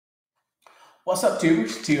What's up,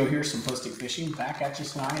 tubers? Tio here, Simplistic Fishing, back at you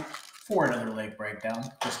tonight for another lake breakdown.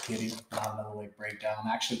 Just kidding, not another lake breakdown.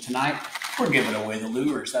 Actually, tonight we're giving away the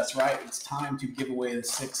lures. That's right, it's time to give away the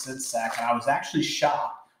 6 cent sack. And I was actually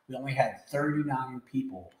shocked. We only had 39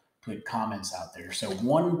 people put comments out there. So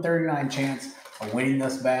 139 chance of winning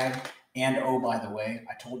this bag. And oh, by the way,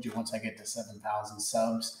 I told you once I get to 7,000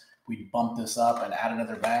 subs, we'd bump this up and add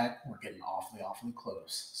another bag. We're getting awfully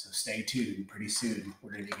close. So stay tuned. Pretty soon,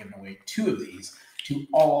 we're going to be giving away 2 of these to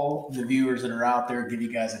all the viewers that are out there, give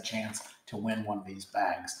you guys a chance to win one of these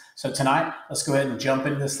bags. So tonight, let's go ahead and jump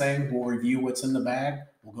into this thing. We'll review what's in the bag.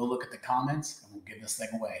 We'll go look at the comments, and we'll give this thing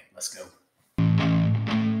away. Let's go.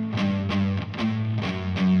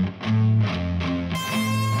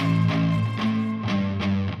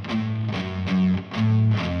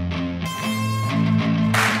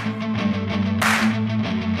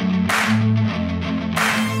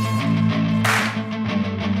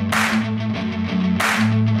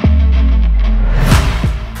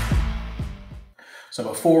 So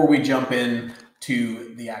before we jump in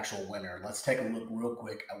to the actual winner, let's take a look real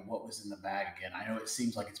quick at what was in the bag again. I know it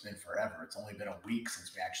seems like it's been forever. It's only been a week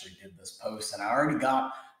since we actually did this post, and I already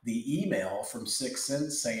got the email from 6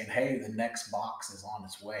 cents saying, hey, the next box is on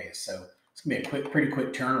its way. So it's gonna be a pretty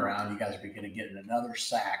quick turnaround. You guys are gonna get another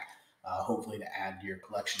sack, hopefully to add to your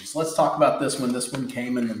collection. So let's talk about this one. This one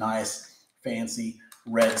came in the nice, fancy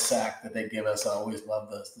red sack that they give us. I always love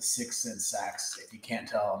the 6 cent sacks. If you can't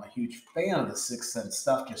tell, I'm a huge fan of the 6 cent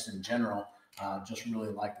stuff just in general. Just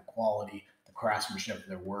really like the quality, the craftsmanship of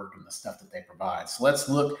their work, and the stuff that they provide. So let's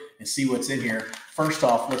look and see what's in here. First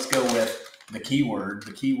off, let's go with the keyword.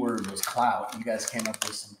 The keyword was clout. You guys came up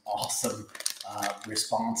with some awesome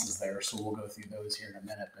responses there, so we'll go through those here in a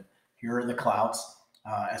minute. But here are the clouts.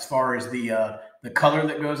 As far as the color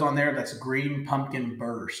that goes on there, that's green pumpkin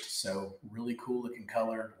burst. So really cool looking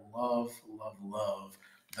color. Love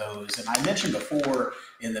those. And I mentioned before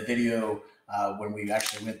in the video when we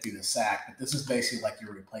actually went through the sack, but this is basically like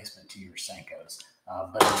your replacement to your Senkos,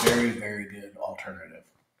 but a very good alternative.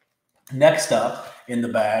 Next up in the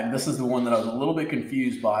bag, this is the one that I was a little bit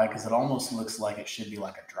confused by because it almost looks like it should be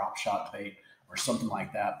like a drop shot bait or something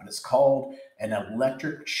like that, but it's called an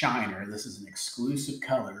electric shiner. This is an exclusive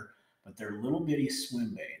color, but they're little bitty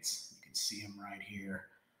swim baits. You can see them right here.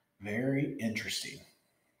 Very interesting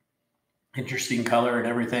color and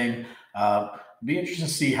everything. Be interesting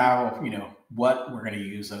to see how, what we're going to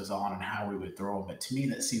use those on and how we would throw them. But to me,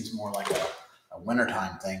 that seems more like a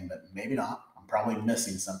wintertime thing, but maybe not. I'm probably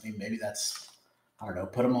missing something. Maybe that's, I don't know,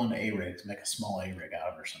 put them on A-rigs, make a small A-rig out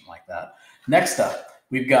of it or something like that. Next up,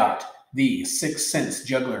 we've got the 6 cents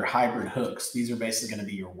juggler hybrid hooks. These are basically going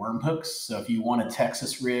to be your worm hooks. So if you want a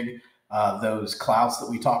Texas rig, those clouts that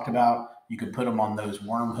we talked about, you can put them on those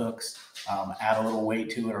worm hooks, add a little weight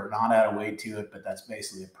to it or not add a weight to it, but that's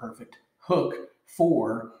basically a perfect hook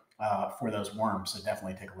for those worms. So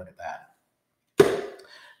definitely take a look at that.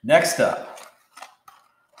 Next up,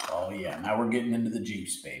 oh yeah, now we're getting into the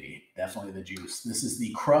juice, baby. Definitely the juice. This is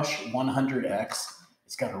the Crush 100X.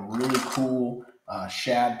 It's got a really cool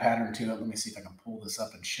shad pattern to it. Let me see if I can pull this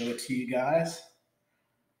up and show it to you guys.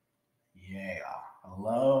 Yeah, I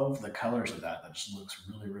love the colors of that. That just looks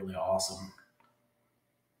really awesome.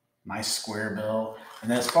 Nice square bill.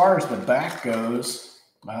 And then as far as the back goes,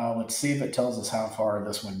 well, let's see if it tells us how far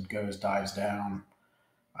this one dives down.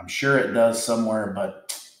 I'm sure it does somewhere,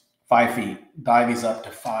 but 5 feet. Dives up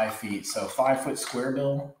to 5 feet. So 5-foot square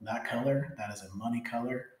bill, that color, that is a money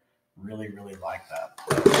color. Really like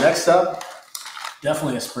that. Next up,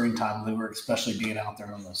 definitely a springtime lure, especially being out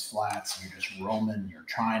there on those flats. You're just roaming, you're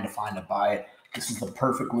trying to find a bite. This is the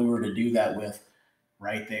perfect lure to do that with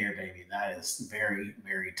right there, baby. That is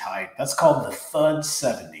very tight. That's called the Thud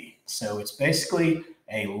 70. So it's basically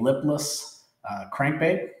a lipless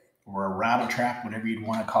crankbait or a rattle trap, whatever you'd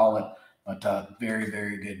want to call it. But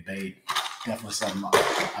very good bait. Definitely something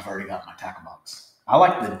I've already got in my tackle box. I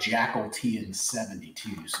like the Jackal TN70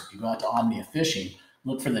 too. So if you go out to Omnia Fishing,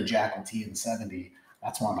 look for the Jackal TN70.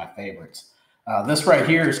 That's one of my favorites. This right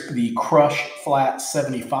here is the Crush Flat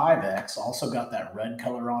 75X. Also got that red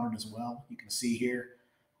color on it as well. You can see here,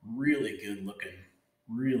 really good looking,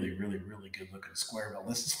 really good looking square bill.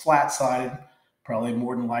 This is flat sided. Probably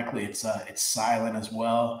more than likely it's silent as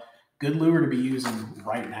well. Good lure to be using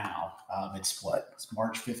right now. It's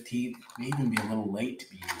March 15th. May even be a little late to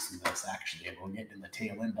be using this actually. We're getting in the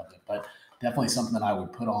tail end of it, but definitely something that I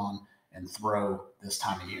would put on and throw this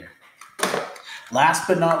time of year. Last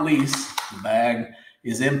but not least, the bag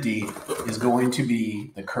is empty, is going to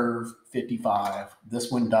be the Curve 55.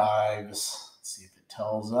 This one dives, let's see if it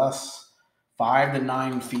tells us, 5 to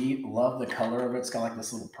 9 feet. Love the color of it. It's got like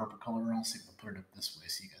this little purple color. I'll see if I put it up this way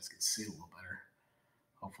so you guys can see it a little better.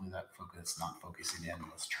 Hopefully that focus not focusing in.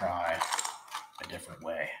 Let's try a different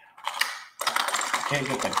way. I can't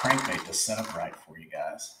get the crankbait to set up right for you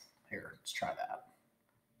guys. Here, let's try that.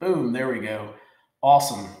 Boom, there we go.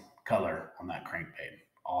 Awesome color on that crankbait.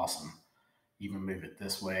 Awesome. Even move it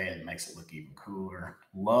this way, it makes it look even cooler.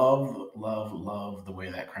 Love, love, love the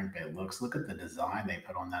way that crankbait looks. Look at the design they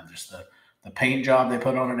put on that. Just the paint job they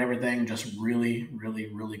put on it and everything. Just really,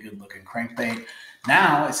 really, really good looking crankbait.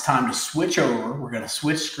 Now it's time to switch over. We're going to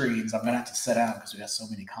switch screens. I'm going to have to sit down because we got so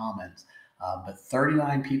many comments. But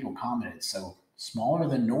 39 people commented, so smaller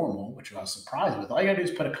than normal, which I was surprised with. All you got to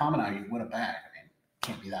do is put a comment out, you win a bag. I mean, it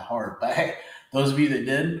can't be that hard. But hey, those of you that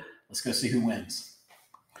did, let's go see who wins.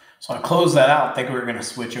 So I close that out. I think we're going to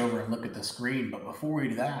switch over and look at the screen. But before we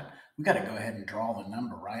do that, we got to go ahead and draw the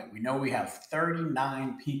number, right? We know we have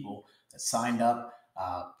 39 people that signed up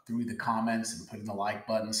through the comments and put in the like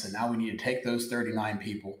button. So now we need to take those 39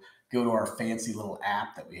 people, go to our fancy little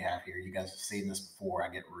app that we have here. You guys have seen this before. I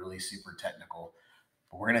get really super technical.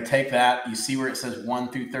 But we're going to take that. You see where it says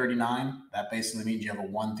 1 through 39? That basically means you have a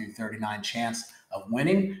 1 through 39 chance of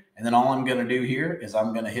winning. And then all I'm going to do here is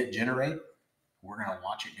I'm going to hit generate. We're going to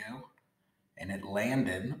watch it go. And it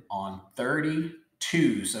landed on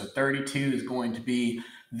 32. So 32 is going to be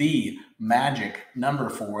the magic number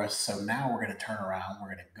for us. So now we're going to turn around. We're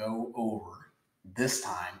going to go over this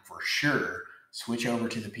time for sure. Switch over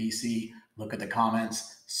to the PC, look at the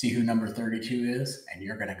comments, see who number 32 is, and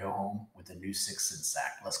you're going to go home with a new 6-cent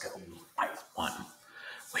sack. Let's go. One.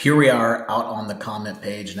 Here we are out on the comment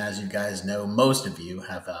page, and as you guys know, most of you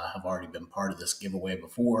have already been part of this giveaway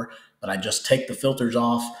before, but I just take the filters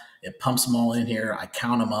off, it pumps them all in here, I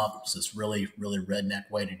count them up. So it's really, really redneck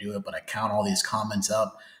way to do it, but I count all these comments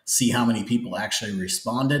up, see how many people actually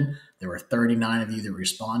responded. There were 39 of you that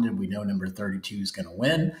responded. We know number 32 is going to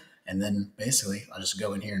win. And then basically I'll just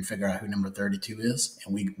go in here and figure out who number 32 is,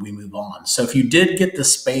 and we move on. So if you did get the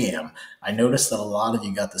spam, I noticed that a lot of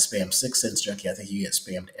you got the spam. 6-cents junkie, I think you get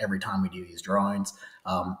spammed every time we do these drawings.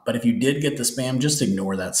 But if you did get the spam, just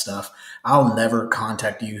ignore that stuff. I'll never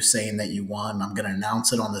contact you saying that you won. I'm going to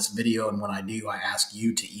announce it on this video, and when I do, I ask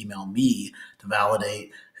you to email me to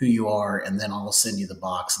validate who you are, and then I'll send you the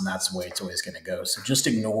box, and that's the way it's always going to go. So just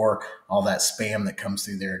ignore all that spam that comes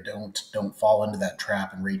through there. Don't fall into that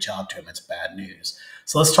trap and reach out to them. It's bad news.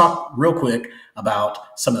 So let's talk real quick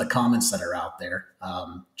about some of the comments that are out there.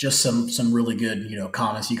 Just some really good,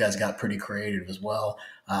 comments. You guys got pretty creative as well.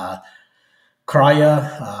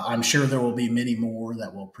 Kraya, I'm sure there will be many more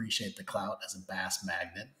that will appreciate the clout as a bass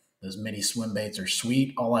magnet. Those mini swim baits are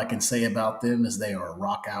sweet. All I can say about them is they are a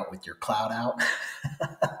rock out with your clout out.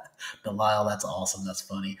 Delisle, that's awesome. That's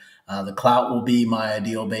funny. The clout will be my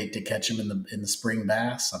ideal bait to catch them in the spring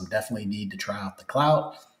bass. I'm definitely need to try out the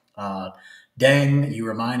clout. Dang, you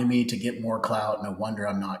reminded me to get more clout. No wonder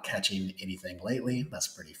I'm not catching anything lately. That's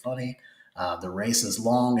pretty funny. The race is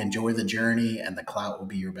long. Enjoy the journey, and the clout will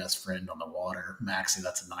be your best friend on the water. Maxie,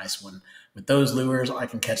 that's a nice one. With those lures, I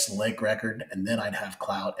can catch the lake record, and then I'd have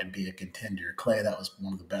clout and be a contender. Clay, that was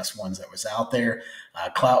one of the best ones that was out there.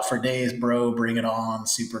 Clout for days, bro. Bring it on.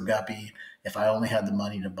 Super guppy. If I only had the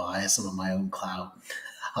money to buy some of my own clout.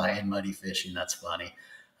 High and muddy fishing. That's funny.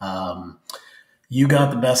 You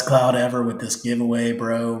got the best clout ever with this giveaway,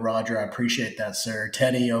 bro. Roger, I appreciate that, sir.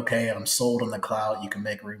 Teddy, okay, I'm sold on the clout. You can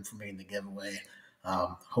make room for me in the giveaway.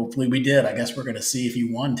 Hopefully we did. I guess we're going to see if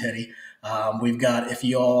you won, Teddy. We've got, if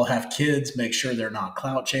you all have kids, make sure they're not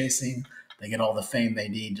clout chasing. They get all the fame they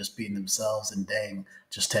need just being themselves, and dang,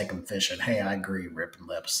 just take them fishing. Hey, I agree, Ripping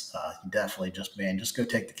Lips. Definitely just go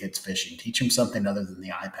take the kids fishing. Teach them something other than the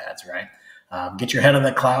iPads, right? Get your head on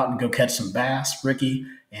the clout and go catch some bass, Ricky,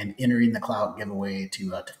 and entering the clout giveaway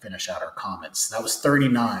to finish out our comments. That was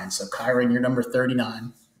 39. So Kyron, you're number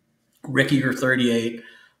 39. Ricky, you're 38.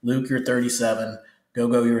 Luke, you're 37.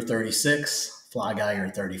 Go-Go, you're 36. Fly Guy, you're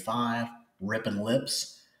 35. Rippin'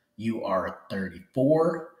 Lips, you are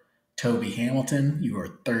 34. Toby Hamilton, you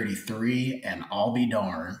are 33. And I'll be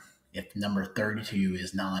darned if number 32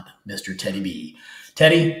 is not Mr. Teddy B.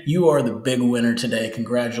 Teddy, you are the big winner today.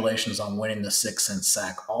 Congratulations on winning the 6-cent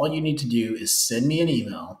sack. All you need to do is send me an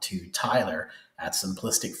email to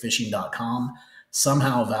tyler@simplisticfishing.com.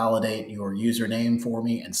 Somehow validate your username for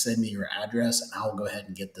me and send me your address, and I'll go ahead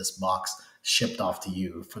and get this box shipped off to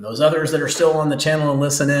you. For those others that are still on the channel and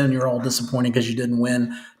listening, and you're all disappointed because you didn't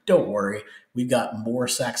win, don't worry. We've got more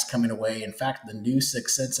sacks coming away. In fact, the new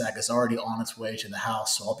 6-cent sack is already on its way to the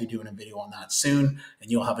house, so I'll be doing a video on that soon,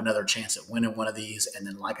 and you'll have another chance at winning one of these. And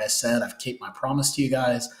then, like I said, I've kept my promise to you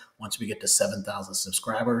guys. Once we get to 7,000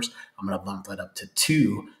 subscribers, I'm going to bump that up to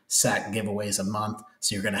 2 sack giveaways a month.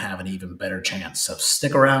 So you're going to have an even better chance. So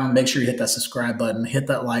stick around. Make sure you hit that subscribe button, hit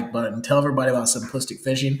that like button, tell everybody about Simplistic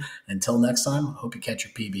Fishing. Until next time, I hope you catch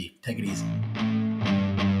your PB. Take it easy.